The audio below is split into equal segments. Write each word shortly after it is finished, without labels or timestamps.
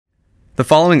The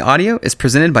following audio is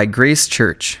presented by Grace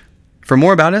Church. For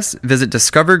more about us, visit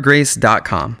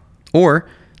discovergrace.com, or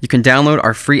you can download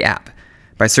our free app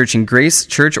by searching Grace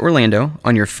Church Orlando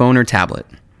on your phone or tablet.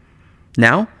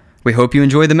 Now, we hope you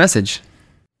enjoy the message.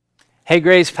 Hey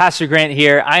Grace, Pastor Grant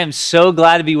here. I am so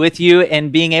glad to be with you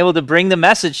and being able to bring the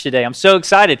message today. I'm so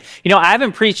excited. You know, I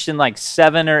haven't preached in like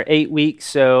 7 or 8 weeks,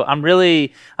 so I'm really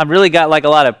got like a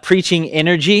lot of preaching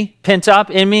energy pent up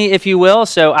in me, if you will.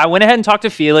 So I went ahead and talked to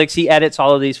Felix. He edits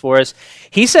all of these for us.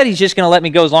 He said he's just going to let me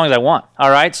go as long as I want.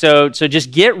 All right, so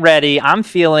just get ready. I'm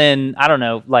feeling, I don't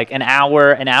know, like an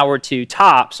hour or two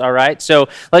tops. All right, so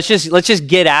let's just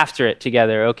get after it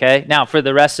together. Okay. Now, for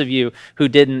the rest of you who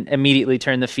didn't immediately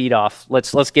turn the feed off,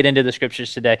 let's get into the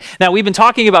scriptures today. Now, we've been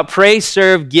talking about pray,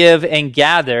 serve, give, and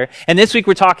gather, and this week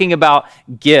we're talking about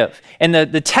give. And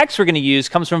the text we're going to use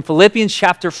comes from Philippians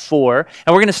chapter 4,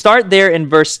 and we're going to start there in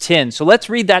verse 10. So let's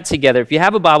read that together. If you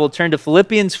have a Bible, turn to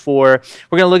Philippians 4.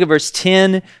 We're going to look at verse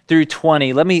 10 through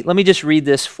 20. Let me just read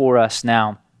this for us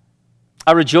now.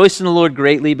 I rejoice in the Lord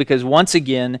greatly because once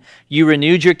again you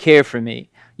renewed your care for me.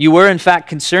 You were in fact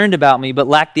concerned about me, but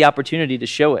lacked the opportunity to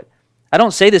show it. I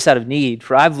don't say this out of need,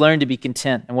 for I've learned to be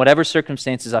content in whatever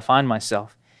circumstances I find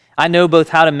myself. I know both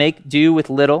how to make do with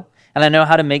little, and I know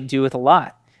how to make do with a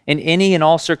lot. In any and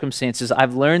all circumstances,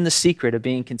 I've learned the secret of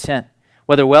being content.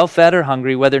 Whether well-fed or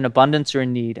hungry, whether in abundance or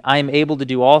in need, I am able to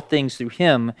do all things through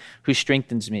him who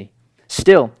strengthens me.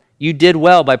 Still, you did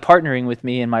well by partnering with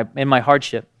me in my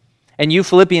hardship. And you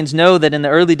Philippians know that in the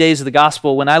early days of the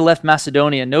gospel, when I left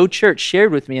Macedonia, no church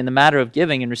shared with me in the matter of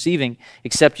giving and receiving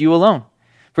except you alone.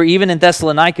 For even in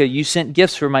Thessalonica, you sent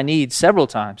gifts for my needs several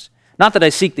times. Not that I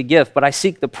seek the gift, but I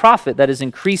seek the profit that is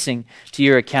increasing to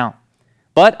your account.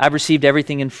 But I've received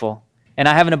everything in full, and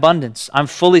I have an abundance. I'm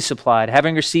fully supplied,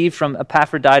 having received from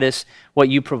Epaphroditus what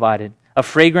you provided, a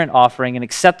fragrant offering, an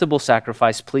acceptable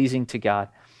sacrifice pleasing to God.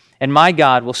 And my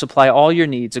God will supply all your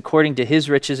needs according to his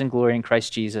riches and glory in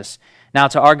Christ Jesus. Now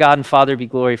to our God and Father be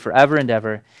glory forever and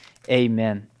ever.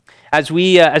 Amen. As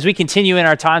we continue in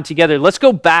our time together, let's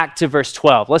go back to verse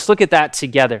 12. Let's look at that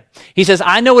together. He says,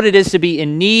 I know what it is to be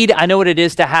in need. I know what it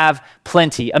is to have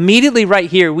plenty. Immediately right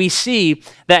here, we see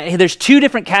that there's two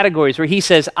different categories where he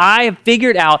says, I have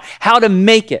figured out how to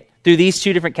make it through these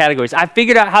two different categories. I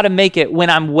figured out how to make it when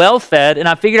I'm well-fed, and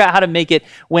I figured out how to make it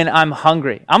when I'm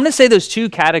hungry. I'm going to say those two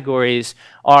categories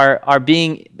are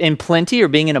being in plenty or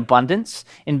being in abundance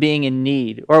and being in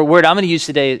need. Or a word I'm going to use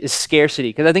today is scarcity,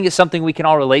 because I think it's something we can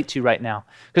all relate to right now.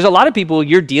 Because a lot of people,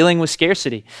 you're dealing with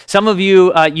scarcity. Some of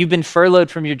you, you've been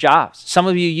furloughed from your jobs. Some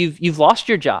of you, you've lost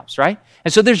your jobs, right?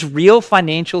 And so there's real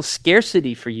financial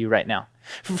scarcity for you right now.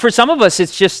 For some of us,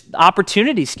 it's just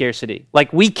opportunity scarcity.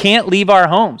 Like we can't leave our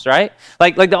homes, right?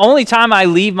 Like the only time I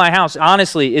leave my house,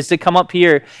 honestly, is to come up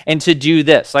here and to do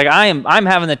this. Like I'm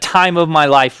having the time of my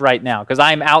life right now because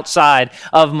I'm outside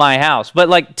of my house. But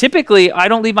like typically, I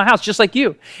don't leave my house, just like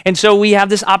you. And so we have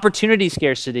this opportunity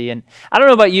scarcity. And I don't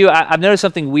know about you, I've noticed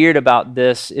something weird about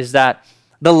this is that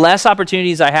the less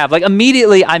opportunities I have, like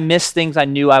immediately I miss things I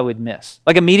knew I would miss.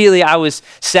 Like immediately I was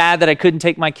sad that I couldn't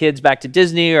take my kids back to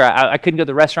Disney, or I couldn't go to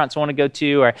the restaurants I want to go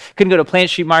to, or I couldn't go to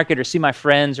Plant Street Market or see my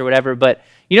friends or whatever. But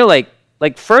you know,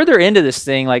 like further into this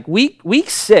thing, like week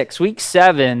 6, week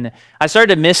 7, I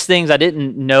started to miss things I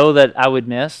didn't know that I would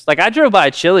miss. Like I drove by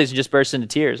a Chili's and just burst into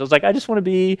tears. I was like, I just want to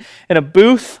be in a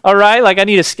booth, all right? Like I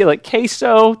need a skillet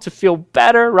queso to feel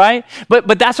better, right?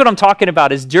 But that's what I'm talking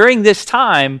about is during this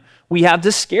time, we have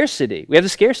the scarcity. We have the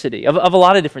scarcity of a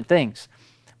lot of different things.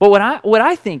 But what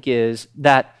I think is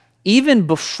that even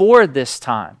before this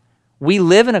time, we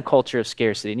live in a culture of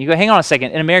scarcity. And you go, hang on a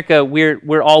second. In America,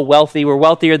 we're all wealthy. We're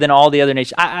wealthier than all the other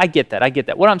nations. I get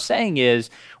that. What I'm saying is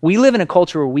we live in a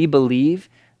culture where we believe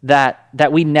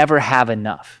that we never have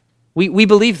enough. We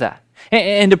believe that.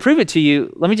 And to prove it to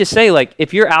you, let me just say, like,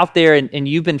 if you're out there and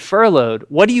you've been furloughed,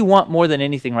 what do you want more than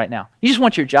anything right now? You just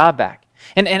want your job back.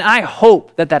 And I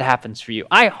hope that happens for you.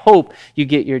 I hope you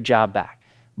get your job back.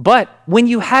 But when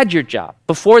you had your job,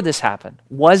 before this happened,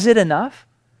 was it enough?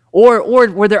 Or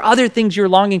were there other things you're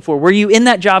longing for? Were you in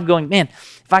that job going, man,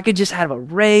 if I could just have a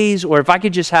raise, or if I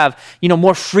could just have,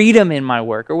 more freedom in my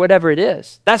work, or whatever it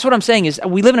is? That's what I'm saying is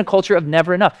we live in a culture of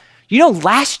never enough.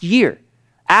 Last year,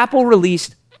 Apple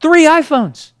released 3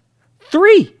 iPhones.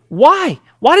 3. Why?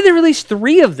 Why did they release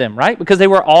 3 of them, right? Because they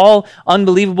were all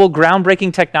unbelievable,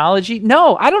 groundbreaking technology?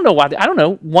 No, I don't know why. I don't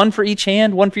know. 1 for each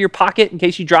hand, 1 for your pocket in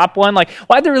case you drop one. Like,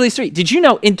 why did they release 3? Did you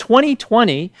know in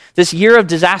 2020, this year of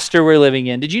disaster we're living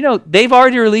in, did you know they've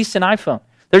already released an iPhone?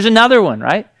 There's another one,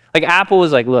 right? Like Apple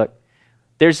was like, look,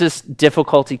 there's this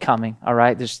difficulty coming, all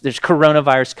right? There's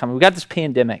coronavirus coming. We got this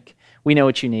pandemic. We know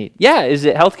what you need. Yeah, is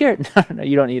it healthcare? No,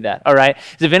 you don't need that. All right.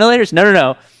 Is it ventilators?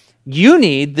 No. You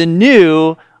need the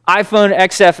new iPhone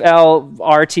XFL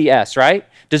RTS, right?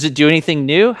 Does it do anything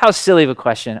new? How silly of a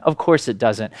question. Of course it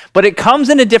doesn't. But it comes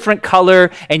in a different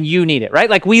color and you need it, right?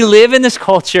 Like we live in this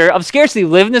culture of scarcity,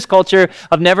 we live in this culture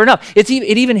of never enough. It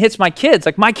even hits my kids.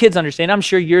 Like my kids understand. I'm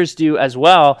sure yours do as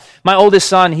well. My oldest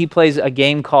son, he plays a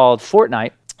game called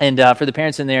Fortnite. And for the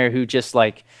parents in there who just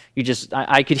like,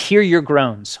 I could hear your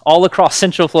groans all across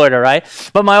Central Florida, right?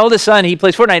 But my oldest son, he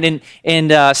plays Fortnite,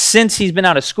 and since he's been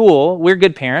out of school, we're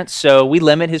good parents, so we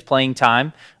limit his playing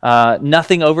time,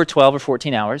 nothing over 12 or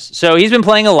 14 hours. So he's been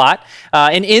playing a lot,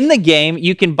 and in the game,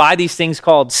 you can buy these things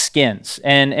called skins,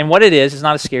 and what it is, it's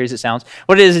not as scary as it sounds.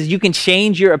 What it is you can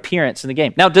change your appearance in the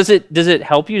game. Now, does it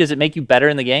help you? Does it make you better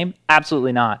in the game?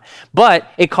 Absolutely not. But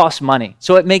it costs money,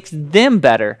 so it makes them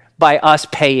better by us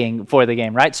paying for the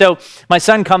game, right? So my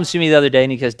son comes to me the other day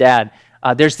and he goes, Dad,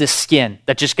 there's this skin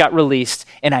that just got released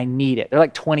and I need it. They're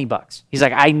like $20. He's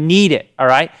like, I need it, all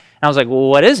right? And I was like, well,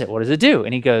 what is it? What does it do?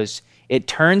 And he goes, it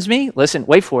turns me, listen,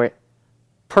 wait for it,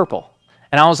 purple.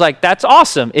 And I was like, that's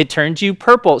awesome. It turns you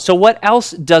purple. So what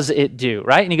else does it do,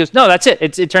 right? And he goes, no, that's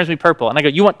it. It turns me purple. And I go,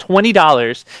 you want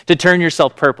 $20 to turn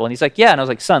yourself purple? And he's like, yeah. And I was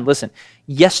like, son, listen,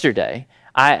 yesterday,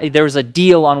 there was a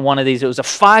deal on one of these. It was a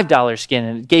 $5 skin,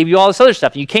 and it gave you all this other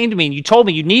stuff. And you came to me, and you told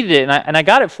me you needed it, and I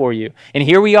got it for you. And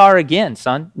here we are again,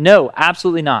 son. No,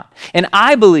 absolutely not. And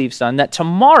I believe, son, that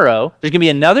tomorrow there's going to be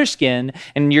another skin,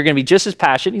 and you're going to be just as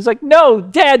passionate. He's like, no,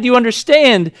 Dad, do you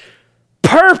understand?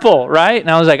 Purple, right?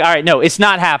 And I was like, all right, no, it's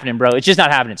not happening, bro. It's just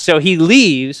not happening. So he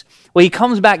leaves. Well, he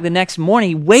comes back the next morning.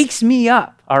 He wakes me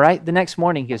up, all right? The next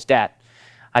morning, he goes, Dad,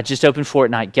 I just opened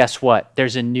Fortnite. Guess what?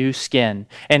 There's a new skin.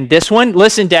 And this one,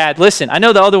 listen, Dad, listen. I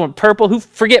know the other one, purple.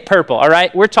 Forget purple, all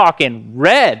right? We're talking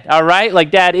red, all right?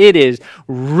 Like, Dad, it is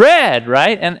red,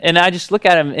 right? And I just look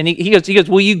at him, and he goes,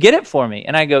 will you get it for me?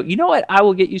 And I go, you know what I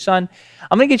will get you, son?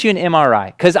 I'm going to get you an MRI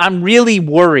because I'm really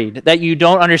worried that you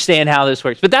don't understand how this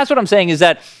works. But that's what I'm saying is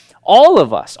that all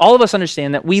of us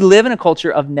understand that we live in a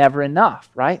culture of never enough,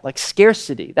 right? Like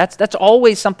scarcity. That's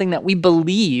always something that we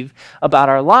believe about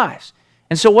our lives.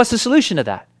 And so what's the solution to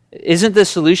that? Isn't the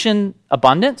solution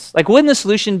abundance? Like, wouldn't the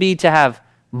solution be to have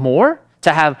more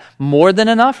than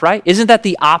enough, right? Isn't that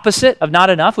the opposite of not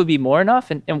enough would be more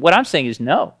enough? And what I'm saying is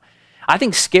no. I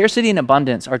think scarcity and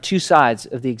abundance are two sides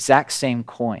of the exact same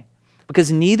coin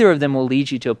because neither of them will lead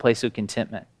you to a place of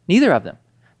contentment. Neither of them.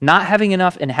 Not having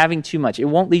enough and having too much. It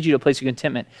won't lead you to a place of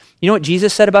contentment. You know what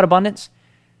Jesus said about abundance?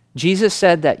 Jesus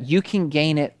said that you can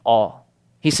gain it all.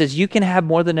 He says you can have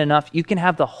more than enough. You can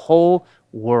have the whole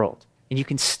world, and you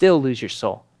can still lose your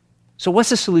soul. So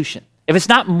what's the solution? If it's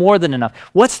not more than enough,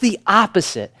 what's the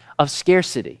opposite of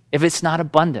scarcity if it's not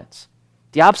abundance?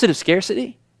 The opposite of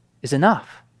scarcity is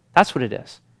enough. That's what it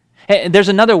is. And there's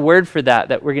another word for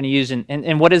that we're going to use,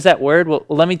 and what is that word? Well,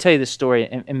 let me tell you this story,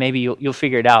 and maybe you'll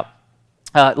figure it out.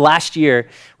 Last year,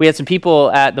 we had some people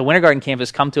at the Winter Garden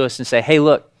campus come to us and say, hey,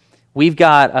 look, we've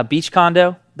got a beach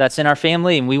condo that's in our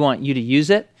family, and we want you to use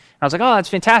it. I was like, oh, that's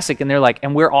fantastic. And they're like,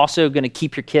 and we're also going to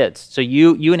keep your kids. So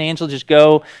you and Angel just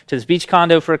go to this beach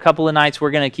condo for a couple of nights. We're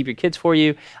going to keep your kids for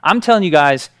you. I'm telling you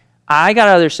guys, I got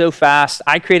out of there so fast.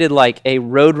 I created like a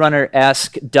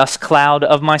Roadrunner-esque dust cloud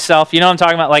of myself. You know what I'm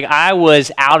talking about? Like I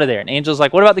was out of there. And Angel's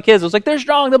like, what about the kids? I was like, they're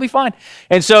strong. They'll be fine.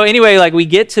 And so anyway, like we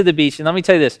get to the beach. And let me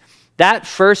tell you this. That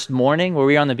first morning where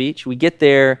we were on the beach, we get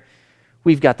there.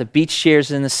 We've got the beach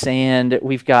chairs in the sand.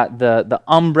 We've got the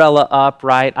umbrella up,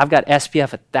 right? I've got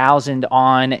SPF 1000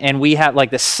 on, and we have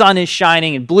like the sun is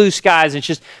shining and blue skies. It's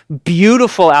just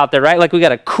beautiful out there, right? Like we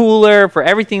got a cooler for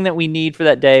everything that we need for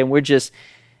that day, and we're just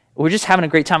having a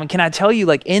great time. And can I tell you,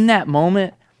 like in that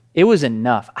moment, it was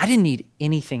enough. I didn't need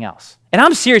anything else. And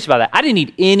I'm serious about that. I didn't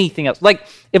need anything else. Like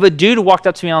if a dude walked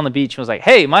up to me on the beach and was like,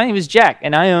 hey, my name is Jack,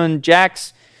 and I own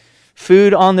Jack's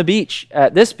food on the beach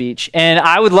at this beach, and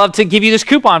I would love to give you this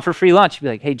coupon for free lunch. You'd be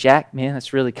like, hey, Jack, man,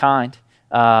 that's really kind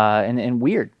and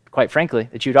weird, quite frankly,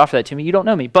 that you'd offer that to me. You don't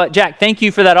know me. But Jack, thank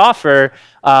you for that offer.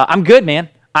 I'm good, man.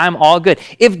 I'm all good.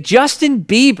 If Justin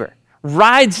Bieber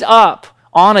rides up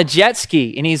on a jet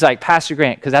ski and he's like, Pastor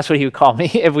Grant, because that's what he would call me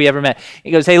if we ever met.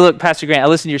 He goes, hey, look, Pastor Grant, I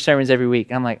listen to your sermons every week.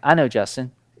 And I'm like, I know,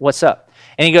 Justin. What's up?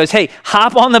 And he goes, hey,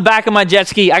 hop on the back of my jet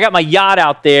ski. I got my yacht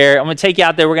out there. I'm going to take you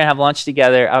out there. We're going to have lunch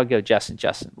together. I would go, Justin,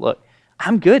 look,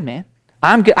 I'm good, man.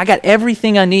 I'm good. I got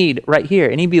everything I need right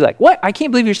here. And he'd be like, what? I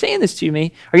can't believe you're saying this to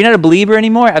me. Are you not a believer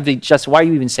anymore? I'd be, Justin, why do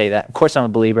you even say that? Of course I'm a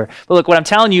believer. But look, what I'm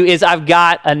telling you is I've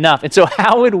got enough. And so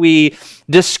how would we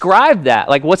describe that?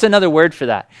 Like, what's another word for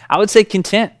that? I would say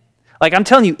content. Like, I'm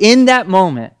telling you, in that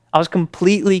moment, I was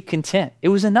completely content. It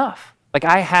was enough. Like,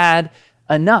 I had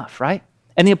enough, right?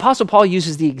 And the Apostle Paul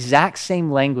uses the exact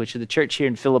same language to the church here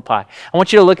in Philippi. I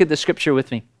want you to look at the scripture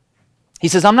with me. He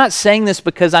says, I'm not saying this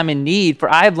because I'm in need,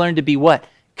 for I have learned to be what?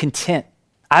 Content.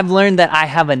 I've learned that I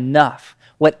have enough,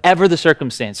 whatever the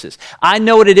circumstances. I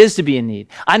know what it is to be in need.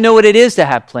 I know what it is to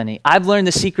have plenty. I've learned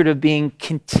the secret of being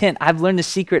content. I've learned the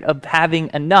secret of having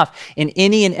enough in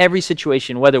any and every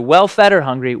situation, whether well-fed or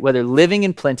hungry, whether living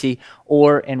in plenty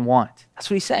or in want. That's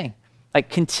what he's saying. Like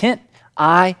content,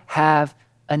 I have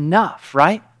enough,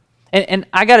 right? And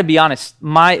I got to be honest,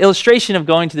 my illustration of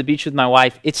going to the beach with my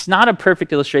wife, it's not a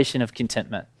perfect illustration of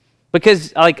contentment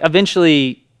because like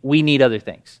eventually we need other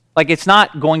things. Like it's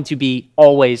not going to be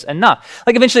always enough.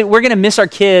 Like eventually we're going to miss our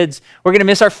kids. We're going to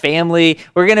miss our family.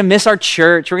 We're going to miss our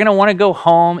church. We're going to want to go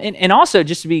home. And also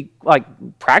just to be like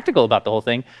practical about the whole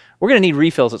thing, we're going to need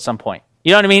refills at some point.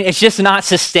 You know what I mean? It's just not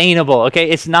sustainable, okay?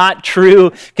 It's not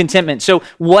true contentment. So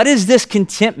what is this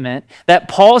contentment that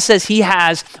Paul says he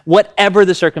has whatever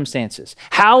the circumstances?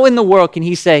 How in the world can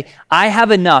he say, I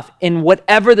have enough in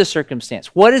whatever the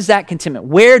circumstance? What is that contentment?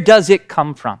 Where does it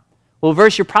come from? Well, a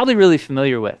verse you're probably really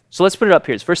familiar with. So let's put it up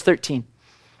here. It's verse 13.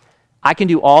 I can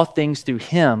do all things through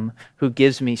him who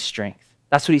gives me strength.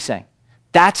 That's what he's saying.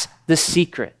 That's the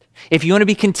secret. If you want to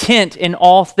be content in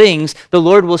all things, the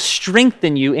Lord will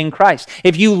strengthen you in Christ.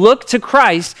 If you look to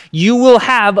Christ, you will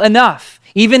have enough.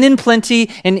 Even in plenty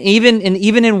and even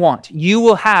in want, you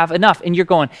will have enough. And you're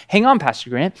going, hang on, Pastor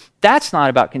Grant, that's not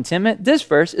about contentment. This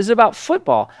verse is about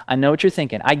football. I know what you're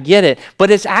thinking. I get it,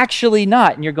 but it's actually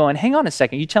not. And you're going, hang on a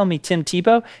second. You telling me Tim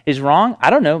Tebow is wrong? I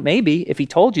don't know. Maybe if he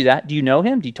told you that. Do you know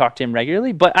him? Do you talk to him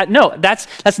regularly? But no, that's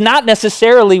not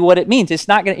necessarily what it means. It's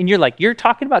not going to, and you're like, you're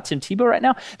talking about Tim Tebow right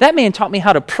now? That man taught me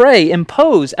how to pray and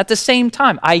pose at the same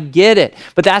time. I get it,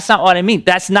 but that's not what I mean.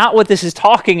 That's not what this is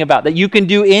talking about, that you can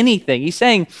do anything. He's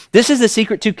saying this is the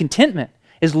secret to contentment,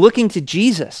 is looking to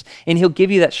Jesus, and he'll give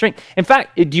you that strength. In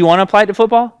fact, do you want to apply it to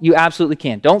football? You absolutely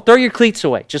can. Don't throw your cleats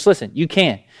away. Just listen, you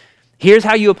can. Here's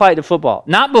how you apply it to football.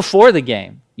 Not before the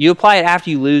game. You apply it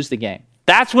after you lose the game.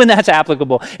 That's when that's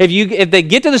applicable. If they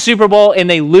get to the Super Bowl and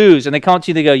they lose, and they come to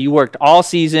you, they go, you worked all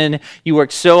season, you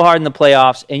worked so hard in the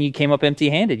playoffs, and you came up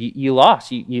empty-handed. You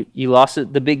lost. You lost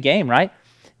the big game, right?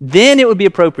 Then it would be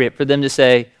appropriate for them to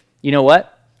say, you know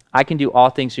what? I can do all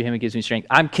things through him who gives me strength.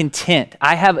 I'm content.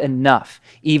 I have enough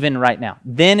even right now.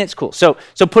 Then it's cool. So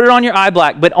put it on your eye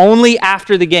black, but only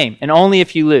after the game and only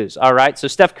if you lose, all right? So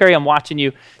Steph Curry, I'm watching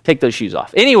you. Take those shoes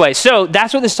off. Anyway, so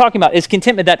that's what this is talking about, is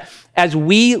contentment, that as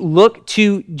we look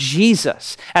to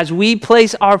Jesus, as we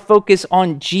place our focus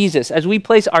on Jesus, as we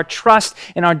place our trust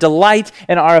and our delight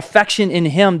and our affection in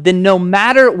him, then no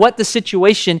matter what the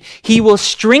situation, he will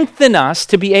strengthen us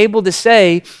to be able to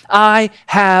say, I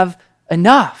have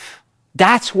enough.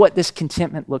 That's what this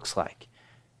contentment looks like.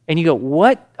 And you go,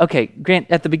 what? Okay,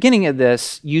 Grant, at the beginning of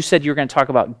this, you said you were going to talk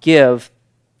about give.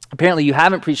 Apparently you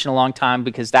haven't preached in a long time,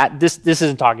 because this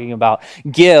isn't talking about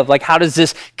give. Like, how does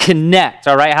this connect,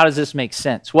 all right? How does this make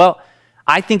sense? Well,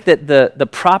 I think that the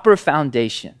proper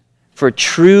foundation for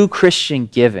true Christian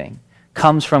giving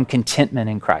comes from contentment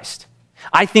in Christ.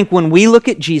 I think when we look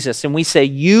at Jesus and we say,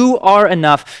 you are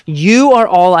enough, you are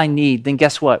all I need, then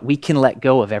guess what? We can let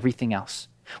go of everything else.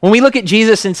 When we look at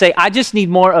Jesus and say, I just need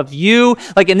more of you,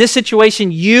 like in this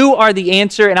situation, you are the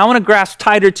answer, and I want to grasp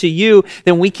tighter to you,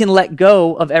 then we can let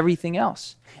go of everything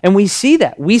else. And we see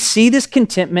that. We see this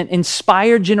contentment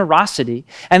inspire generosity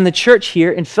and the church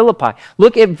here in Philippi.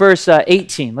 Look at verse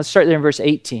 18. Let's start there in verse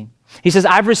 18. He says,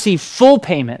 I've received full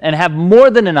payment and have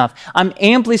more than enough. I'm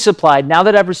amply supplied now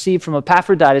that I've received from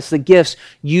Epaphroditus the gifts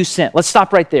you sent. Let's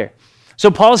stop right there.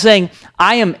 So Paul's saying,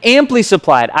 I am amply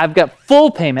supplied. I've got full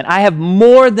payment. I have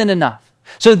more than enough.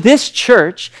 So this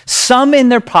church, some in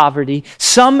their poverty,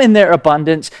 some in their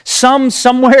abundance, some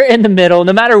somewhere in the middle,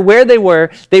 no matter where they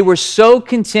were so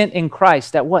content in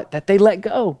Christ that what? That they let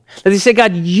go. That they say,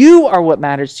 God, you are what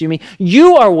matters to me.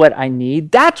 You are what I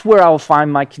need. That's where I'll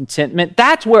find my contentment.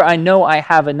 That's where I know I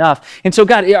have enough. And so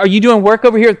God, are you doing work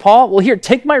over here with Paul? Well, here,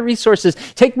 take my resources,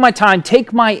 take my time,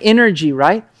 take my energy,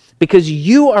 right? Because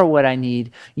you are what I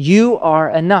need. You are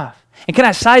enough. And can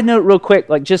I side note real quick,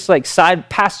 pastor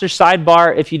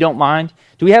sidebar, if you don't mind?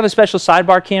 Do we have a special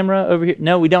sidebar camera over here?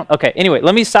 No, we don't. Okay, anyway,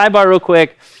 let me sidebar real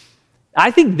quick. I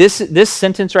think this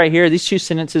sentence right here, these two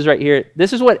sentences right here,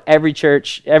 this is what every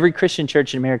church, every Christian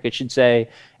church in America should say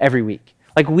every week.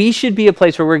 Like we should be a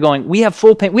place where we're going, we have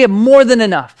full payment. We have more than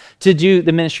enough to do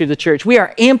the ministry of the church. We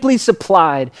are amply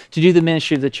supplied to do the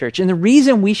ministry of the church. And the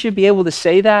reason we should be able to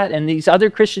say that, and these other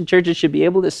Christian churches should be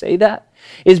able to say that,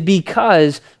 is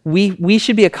because we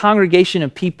should be a congregation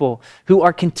of people who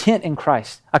are content in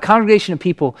Christ, a congregation of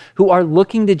people who are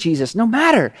looking to Jesus, no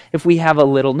matter if we have a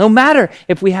little, no matter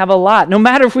if we have a lot, no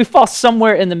matter if we fall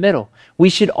somewhere in the middle. We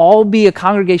should all be a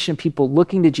congregation of people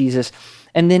looking to Jesus.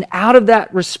 And then out of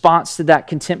that response to that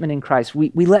contentment in Christ,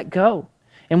 we let go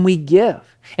and we give.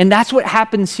 And that's what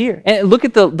happens here. And look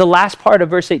at the last part of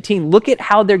verse 18. Look at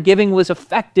how their giving was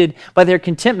affected by their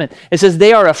contentment. It says,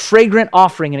 they are a fragrant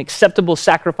offering, an acceptable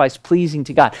sacrifice pleasing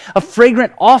to God. A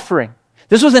fragrant offering.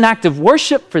 This was an act of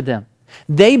worship for them.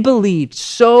 They believed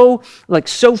so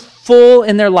full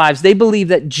in their lives. They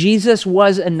believed that Jesus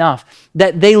was enough,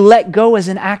 that they let go as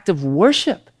an act of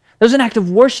worship. There's an act of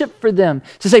worship for them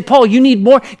to say, Paul, you need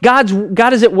more.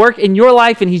 God is at work in your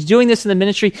life and he's doing this in the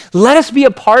ministry. Let us be a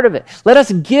part of it. Let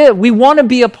us give. We want to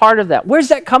be a part of that. Where's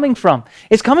that coming from?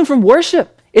 It's coming from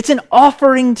worship. It's an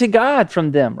offering to God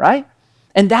from them, right?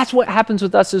 And that's what happens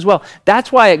with us as well.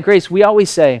 That's why at Grace, we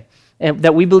always say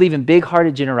that we believe in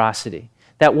big-hearted generosity.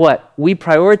 That what? We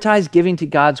prioritize giving to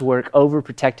God's work over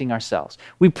protecting ourselves.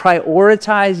 We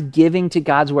prioritize giving to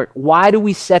God's work. Why do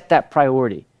we set that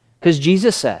priority? Because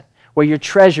Jesus said, where your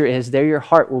treasure is, there your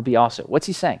heart will be also. What's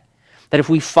he saying? That if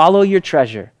we follow your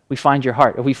treasure, we find your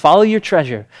heart. If we follow your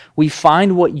treasure, we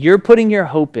find what you're putting your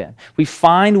hope in. We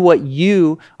find what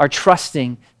you are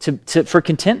trusting for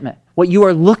contentment, what you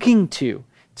are looking to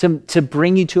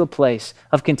bring you to a place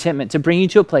of contentment, to bring you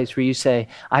to a place where you say,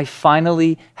 I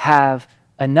finally have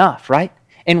enough, right?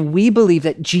 And we believe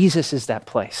that Jesus is that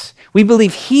place. We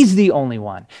believe he's the only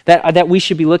one that we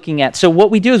should be looking at. So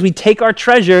what we do is we take our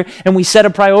treasure and we set a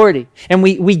priority and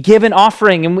we give an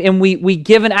offering and we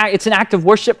give it's an act of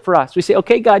worship for us. We say,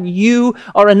 okay, God, you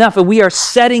are enough. And we are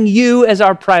setting you as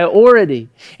our priority.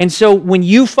 And so when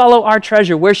you follow our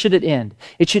treasure, where should it end?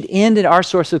 It should end in our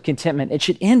source of contentment. It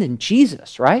should end in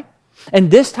Jesus, right?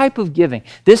 And this type of giving,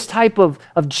 this type of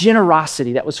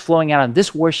generosity that was flowing out of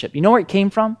this worship, you know where it came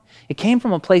from? It came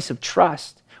from a place of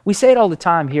trust. We say it all the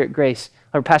time here at Grace,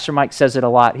 or Pastor Mike says it a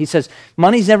lot. He says,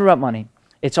 money's never about money.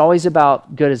 It's always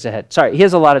about good as ahead. Sorry, he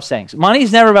has a lot of sayings.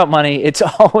 Money's never about money. It's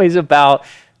always about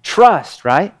trust,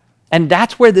 right? And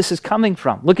that's where this is coming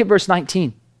from. Look at verse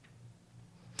 19.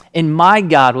 And my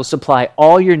God will supply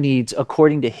all your needs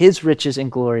according to his riches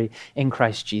and glory in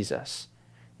Christ Jesus.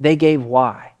 They gave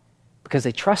why? Because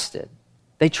they trusted.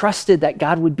 They trusted that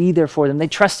God would be there for them. They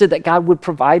trusted that God would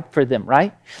provide for them,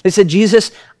 right? They said, Jesus,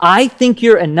 I think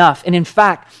you're enough. And in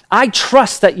fact, I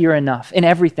trust that you're enough in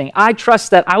everything. I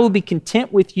trust that I will be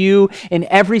content with you in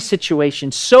every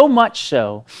situation, so much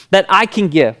so that I can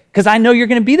give because I know you're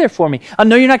going to be there for me. I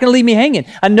know you're not going to leave me hanging.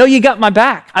 I know you got my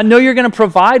back. I know you're going to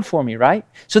provide for me, right?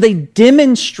 So they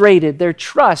demonstrated their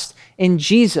trust in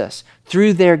Jesus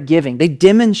through their giving. They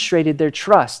demonstrated their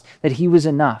trust that he was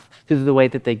enough through the way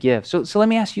that they give. So let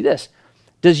me ask you this.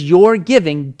 Does your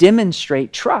giving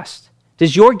demonstrate trust?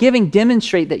 Does your giving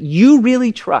demonstrate that you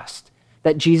really trust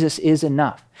that Jesus is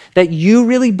enough? That you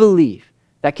really believe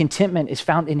that contentment is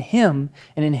found in him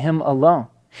and in him alone?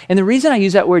 And the reason I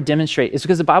use that word demonstrate is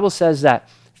because the Bible says that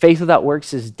faith without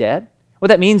works is dead. What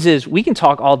that means is we can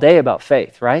talk all day about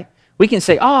faith, right? We can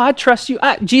say, oh, I trust you.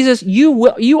 Jesus,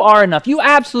 you are enough. You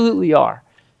absolutely are.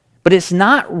 But it's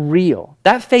not real.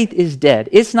 That faith is dead.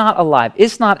 It's not alive.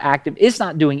 It's not active. It's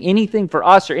not doing anything for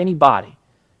us or anybody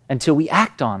until we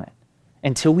act on it,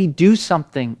 until we do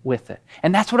something with it.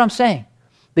 And that's what I'm saying.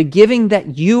 The giving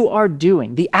that you are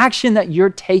doing, the action that you're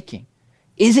taking,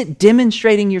 is it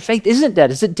demonstrating your faith? Isn't it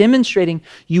dead? Is it demonstrating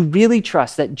you really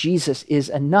trust that Jesus is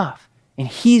enough and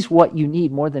he's what you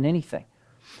need more than anything?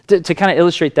 To kind of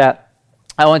illustrate that,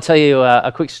 I want to tell you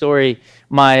a quick story.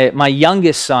 My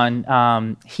youngest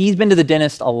son, he's been to the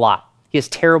dentist a lot. He has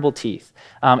terrible teeth.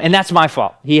 And that's my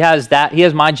fault. He has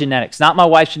my genetics, not my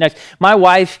wife's genetics. My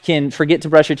wife can forget to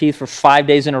brush her teeth for 5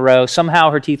 days in a row. Somehow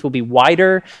her teeth will be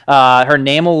whiter. Her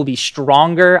enamel will be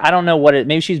stronger. I don't know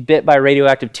maybe she's bit by a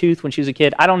radioactive tooth when she was a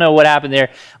kid. I don't know what happened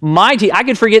there. My teeth, I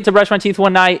could forget to brush my teeth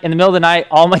one night. In the middle of the night,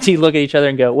 all my teeth look at each other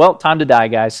and go, well, time to die,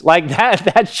 guys. Like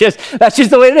that's just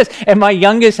the way it is. And my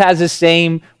youngest has the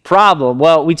same problem.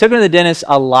 Well, we took him to the dentist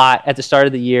a lot at the start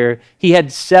of the year. He had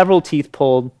several teeth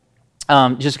pulled.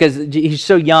 Just because he's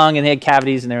so young and they had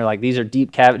cavities and they were like, these are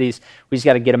deep cavities. We just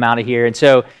got to get him out of here. And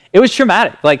so it was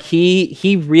traumatic. Like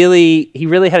he really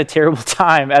had a terrible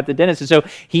time at the dentist. And so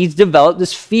he's developed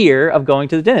this fear of going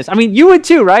to the dentist. I mean, you would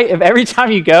too, right? If every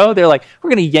time you go, they're like, we're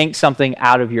going to yank something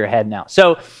out of your head now.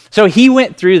 So he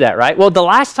went through that, right? Well, the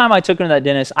last time I took him to that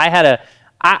dentist, I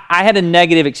I had a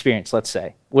negative experience, let's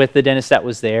say, with the dentist that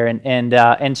was there.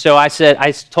 And so I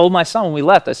told my son when we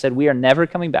left, I said, we are never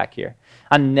coming back here.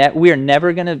 We are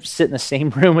never going to sit in the same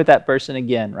room with that person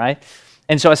again, right?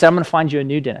 And so I said, I'm going to find you a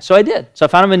new dentist. So I did. So I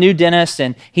found him a new dentist,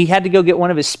 and he had to go get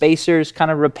one of his spacers kind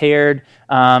of repaired.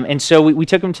 And so we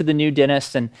took him to the new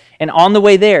dentist. And on the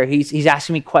way there, he's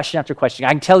asking me question after question.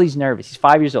 I can tell he's nervous. He's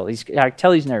 5 years old. I can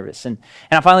tell he's nervous. And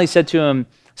I finally said to him,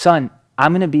 son,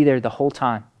 I'm going to be there the whole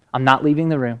time. I'm not leaving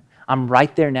the room. I'm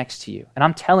right there next to you. And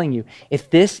I'm telling you, if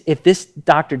this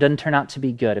doctor doesn't turn out to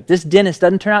be good, if this dentist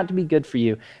doesn't turn out to be good for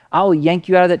you, I'll yank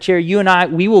you out of that chair. You and I,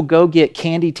 we will go get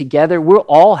candy together. We'll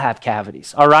all have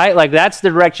cavities, all right? Like that's the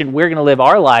direction we're going to live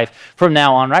our life from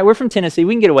now on, right? We're from Tennessee.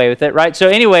 We can get away with it, right? So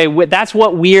anyway, that's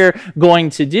what we're going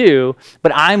to do,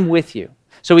 but I'm with you.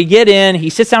 So we get in, he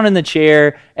sits down in the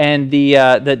chair, and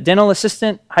the dental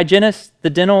assistant, hygienist,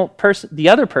 the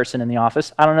other person in the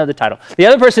office, I don't know the title, the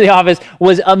other person in the office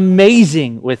was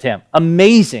amazing with him,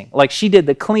 amazing. Like she did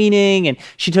the cleaning, and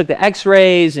she took the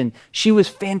x-rays, and she was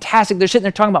fantastic. They're sitting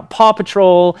there talking about Paw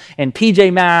Patrol and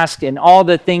PJ Masks and all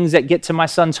the things that get to my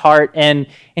son's heart, and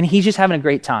he's just having a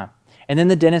great time. And then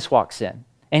the dentist walks in,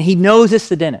 and he knows it's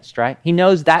the dentist, right? He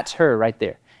knows that's her right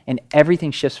there, and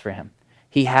everything shifts for him.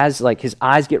 He has his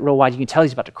eyes get real wide. You can tell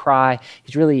he's about to cry.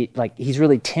 He's really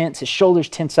tense. His shoulders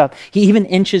tense up. He even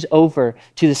inches over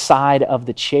to the side of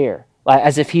the chair,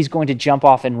 as if he's going to jump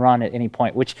off and run at any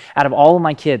point, which out of all of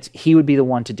my kids, he would be the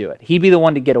one to do it. He'd be the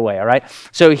one to get away, all right?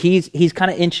 So he's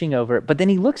kind of inching over it, but then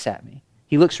he looks at me.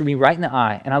 He looks me right in the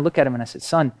eye, and I look at him and I said,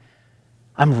 son,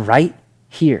 I'm right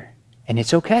here, and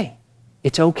it's okay.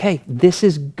 It's okay. This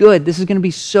is good. This is going to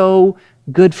be so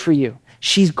good for you.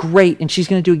 She's great, and she's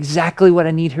going to do exactly what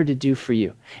I need her to do for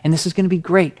you. And this is going to be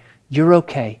great. You're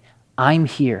okay. I'm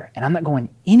here, and I'm not going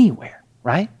anywhere,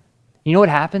 right? You know what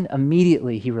happened?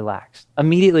 Immediately, he relaxed.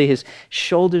 Immediately, his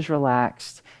shoulders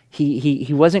relaxed. He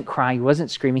wasn't crying. He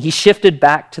wasn't screaming. He shifted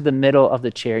back to the middle of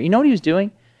the chair. You know what he was doing?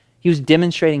 He was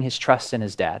demonstrating his trust in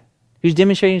his dad. He was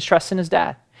demonstrating his trust in his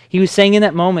dad. He was saying in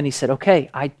that moment, he said, okay,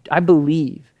 I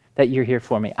believe that you're here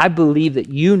for me. I believe that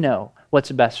you know what's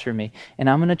best for me, and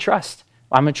I'm going to trust.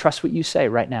 I'm going to trust what you say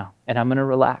right now, and I'm going to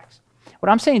relax. What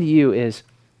I'm saying to you is,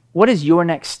 what is your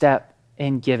next step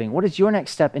in giving? What is your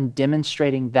next step in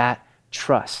demonstrating that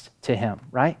trust to him,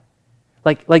 right?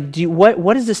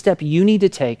 What is the step you need to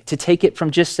take it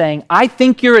from just saying, I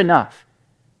think you're enough,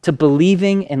 to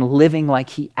believing and living like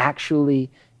he actually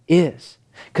is?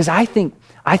 Because I think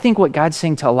what God's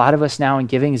saying to a lot of us now in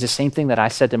giving is the same thing that I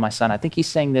said to my son. I think he's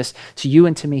saying this to you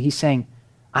and to me. He's saying,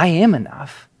 I am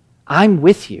enough. I'm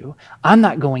with you. I'm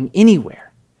not going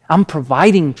anywhere. I'm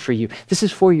providing for you. This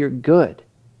is for your good.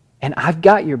 And I've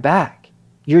got your back.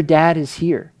 Your dad is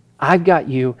here. I've got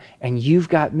you, and you've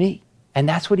got me. And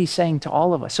that's what he's saying to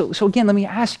all of us. So again, let me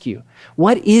ask you,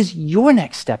 what is your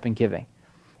next step in giving?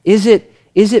 Is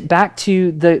it back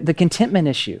to the contentment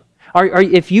issue? Or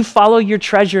if you follow your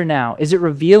treasure now, is it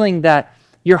revealing that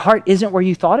your heart isn't where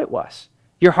you thought it was?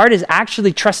 Your heart is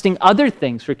actually trusting other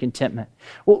things for contentment.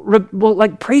 Well,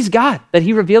 praise God that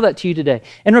he revealed that to you today,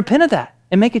 and repent of that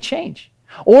and make a change.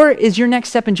 Or is your next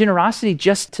step in generosity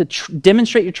just to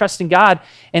demonstrate your trust in God,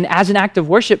 and as an act of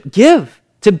worship, give,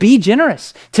 to be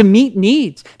generous, to meet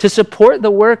needs, to support the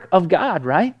work of God,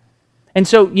 right? And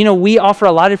so, we offer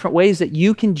a lot of different ways that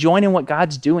you can join in what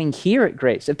God's doing here at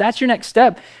Grace. If that's your next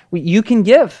step, you can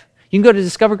give. You can go to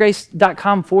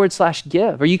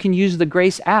discovergrace.com/give, or you can use the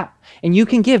Grace app, and you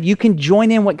can give. You can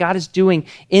join in what God is doing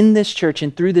in this church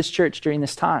and through this church during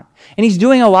this time. And he's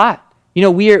doing a lot.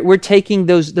 We're taking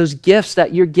those gifts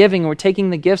that you're giving, and we're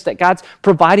taking the gifts that God's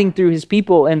providing through his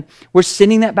people, and we're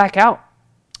sending that back out.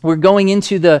 We're going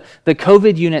into the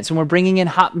COVID units, and we're bringing in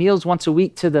hot meals once a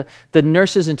week to the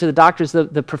nurses and to the doctors,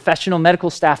 the professional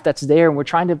medical staff that's there, and we're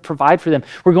trying to provide for them.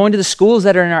 We're going to the schools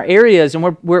that are in our areas,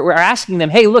 and we're asking them,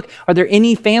 hey, look, are there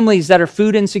any families that are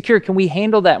food insecure? Can we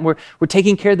handle that? And we're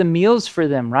taking care of the meals for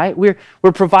them, right? We're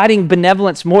providing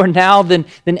benevolence more now than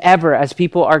ever, as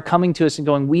people are coming to us and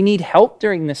going, we need help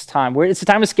during this time. It's a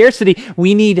time of scarcity.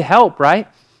 We need help, right?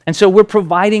 And so we're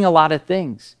providing a lot of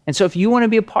things. And so if you want to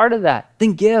be a part of that,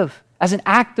 then give as an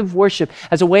act of worship,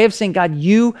 as a way of saying, God,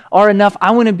 you are enough. I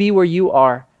want to be where you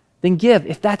are. Then give.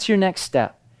 If that's your next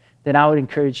step, then I would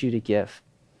encourage you to give.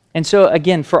 And so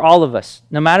again, for all of us,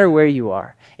 no matter where you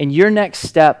are, in your next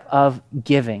step of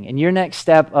giving, in your next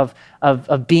step of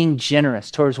being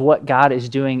generous towards what God is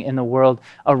doing in the world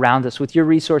around us with your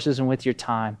resources and with your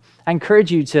time, I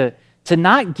encourage you to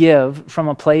not give from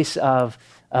a place of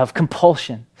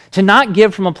compulsion, to not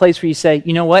give from a place where you say,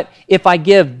 you know what, if I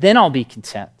give, then I'll be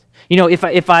content.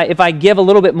 If I give a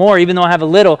little bit more, even though I have a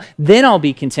little, then I'll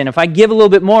be content. If I give a little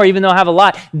bit more, even though I have a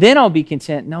lot, then I'll be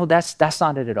content. No, that's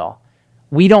not it at all.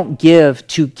 We don't give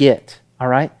to get, all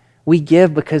right? We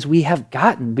give because we have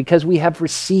gotten, because we have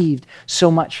received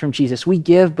so much from Jesus. We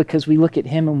give because we look at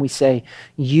him and we say,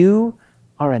 you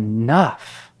are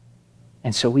enough.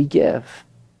 And so we give.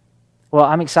 Well,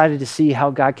 I'm excited to see how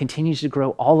God continues to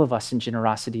grow all of us in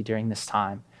generosity during this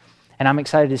time. And I'm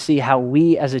excited to see how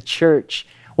we as a church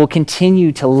will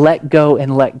continue to let go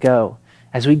and let go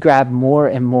as we grab more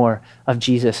and more of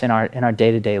Jesus in our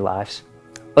day-to-day lives.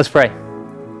 Let's pray.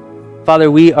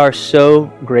 Father, we are so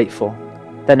grateful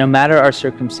that no matter our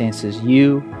circumstances,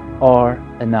 you are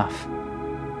enough.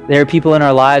 There are people in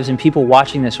our lives and people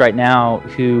watching this right now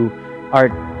who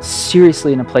are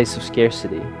seriously in a place of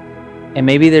scarcity. And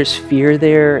maybe there's fear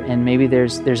there, and maybe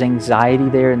there's anxiety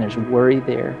there, and there's worry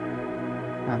there.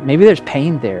 Maybe there's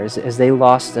pain there as they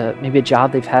lost maybe a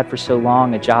job they've had for so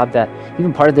long, a job that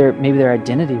even part of their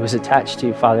identity was attached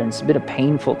to, Father, and it's been a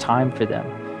painful time for them.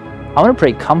 I want to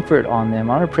pray comfort on them.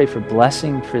 I want to pray for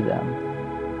blessing for them.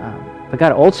 But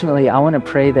God, ultimately, I want to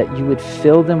pray that you would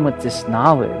fill them with this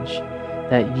knowledge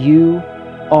that you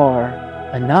are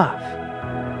enough.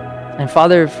 And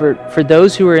Father, for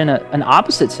those who are in an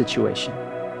opposite situation,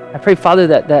 I pray, Father,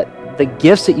 that the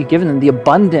gifts that you've given them, the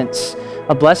abundance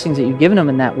of blessings that you've given them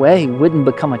in that way wouldn't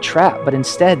become a trap, but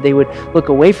instead they would look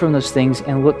away from those things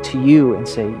and look to you and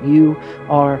say, you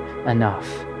are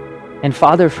enough. And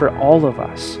Father, for all of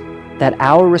us, that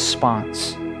our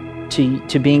response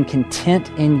to being content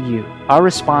in you, our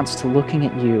response to looking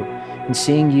at you and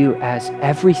seeing you as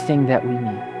everything that we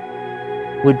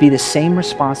need, would be the same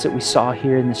response that we saw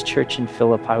here in this church in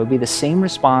Philippi, would be the same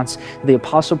response that the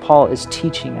Apostle Paul is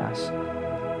teaching us,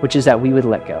 which is that we would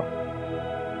let go.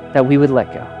 That we would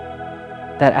let go.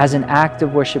 That as an act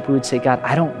of worship, we would say, God,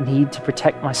 I don't need to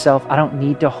protect myself. I don't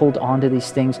need to hold on to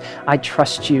these things. I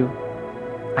trust you.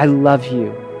 I love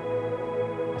you.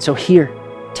 So here,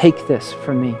 take this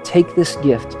from me. Take this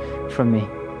gift from me.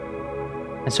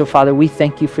 And so, Father, we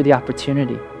thank you for the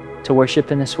opportunity to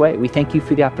worship in this way. We thank you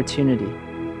for the opportunity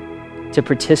to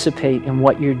participate in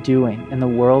what you're doing in the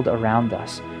world around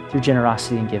us through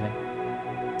generosity and giving.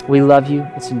 We love you.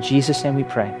 It's in Jesus' name we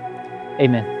pray.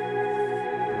 Amen.